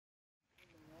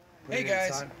Hey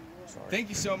guys, thank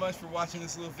you so much for watching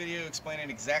this little video explaining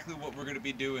exactly what we're going to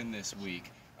be doing this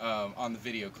week on the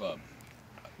Video Club.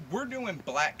 We're doing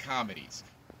black comedies,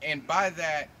 and by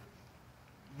that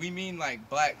we mean like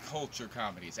black culture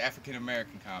comedies, African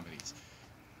American comedies.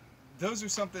 Those are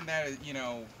something that, you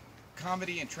know,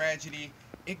 comedy and tragedy,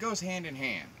 it goes hand in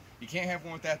hand. You can't have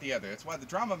one without the other. That's why the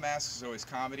drama mask is always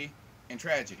comedy and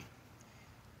tragedy.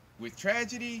 With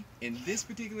tragedy, in this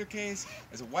particular case,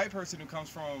 as a white person who comes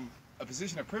from a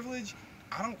position of privilege,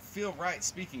 I don't feel right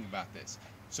speaking about this.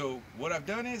 So what I've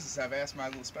done is I've asked my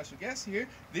little special guest here.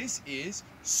 This is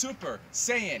Super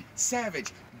Saiyan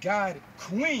Savage God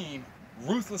Queen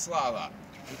Ruthless Lala,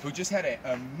 who just had an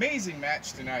amazing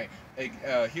match tonight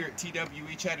here at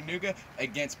TWE Chattanooga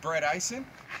against Brett Eisen.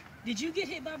 Did you get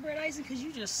hit by Brett Eisen? Because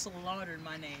you just slaughtered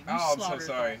my name. I'm so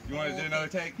sorry. You want to do another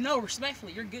take? No,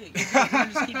 respectfully, you're good. You're good. We're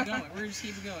just keep it going. We're just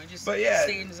keep it going. Just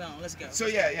stay in the zone. Let's go. So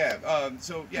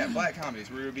black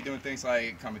comedies. We're going to be doing things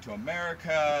like Coming to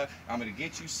America, I'm Gonna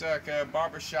Get You Sucker,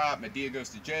 Barbershop, Madea Goes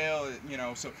to Jail, you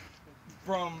know. So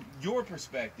from your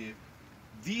perspective,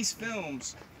 these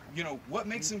films, you know, what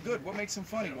makes them good? What makes them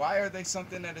funny? Why are they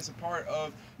something that is a part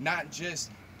of not just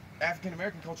African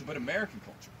American culture, but American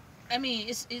culture? I mean,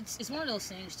 it's one of those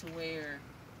things to where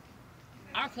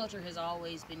our culture has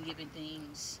always been given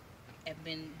things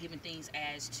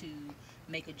as to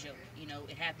make a joke. You know,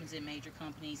 it happens in major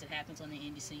companies, it happens on the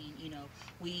indie scene. You know,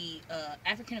 we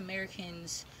African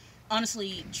Americans,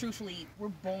 honestly, truthfully, we're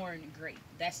born great.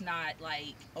 That's not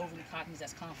like overly cocky,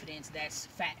 that's confidence, that's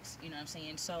facts. You know what I'm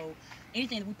saying? So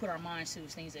anything that we put our minds to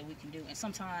is things that we can do, and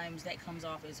sometimes that comes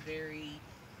off as very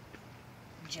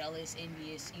jealous,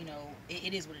 envious. You know,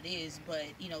 it is what it is, but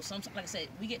you know, sometimes, like I said,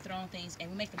 we get thrown things and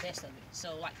we make the best of it.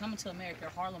 So like Coming to America,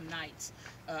 Harlem Nights,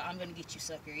 I'm Gonna Get You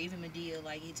Sucker, even Madea,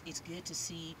 like it's good to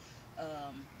see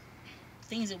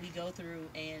things that we go through,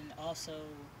 and also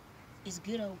it's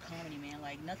good old comedy, man.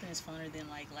 Like nothing is funner than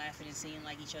like laughing and seeing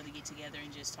like each other get together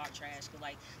and just talk trash. Cause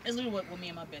like that's literally what me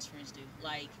and my best friends do.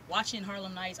 Like watching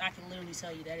Harlem Nights, I can literally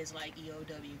tell you that is like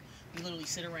EOW. We literally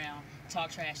sit around,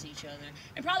 talk trash to each other,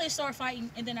 and probably start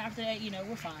fighting. And then after that, you know,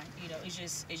 we're fine. You know, it's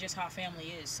just how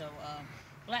family is. So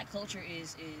black culture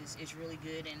is really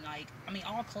good, and like I mean,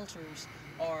 all cultures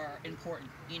are important.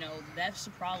 You know, that's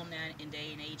the problem now in day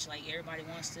and age. Like everybody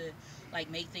wants to like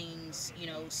make things, you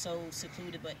know, so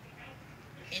secluded, but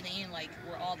in the end, like,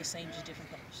 we're all the same, just different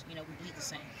colors. You know, we bleed the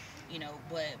same. You know,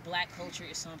 but black culture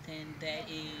is something that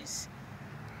is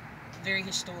very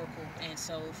historical, and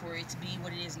so for it to be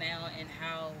what it is now and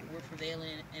how we're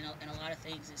prevailing in a lot of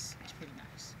things, it's pretty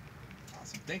nice.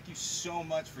 Awesome. Thank you so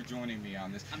much for joining me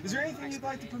on this. Is there anything you'd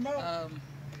like to promote?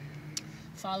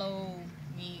 Follow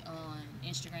me on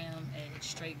Instagram at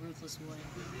Straight Ruthless One.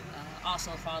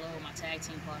 Also follow my tag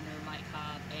team partner Mike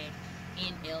Cobb at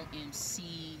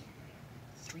NLMC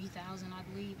 3000, I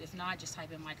believe. If not, just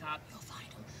type in Mike Cobb, you'll find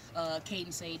him.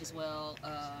 Caden Sade as well.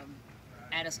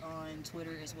 Add us on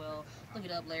Twitter as well. Look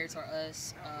it up, Larry's or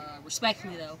Us.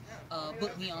 Respectfully though,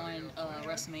 book me on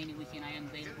WrestleMania weekend. I am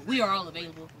available. We are all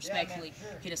available. Respectfully,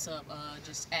 hit us up.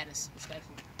 Just add us.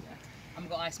 Respectfully. Yeah. I'm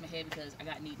gonna go ice my head because I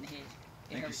got knee in the head.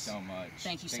 Thank you so much.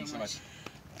 Thank you so much.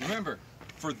 Remember,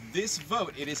 for this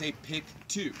vote, it is a pick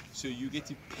two. So you get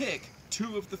to pick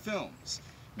two of the films.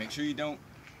 Make sure you don't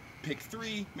pick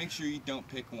three. Make sure you don't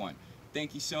pick one.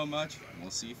 Thank you so much, and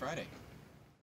we'll see you Friday.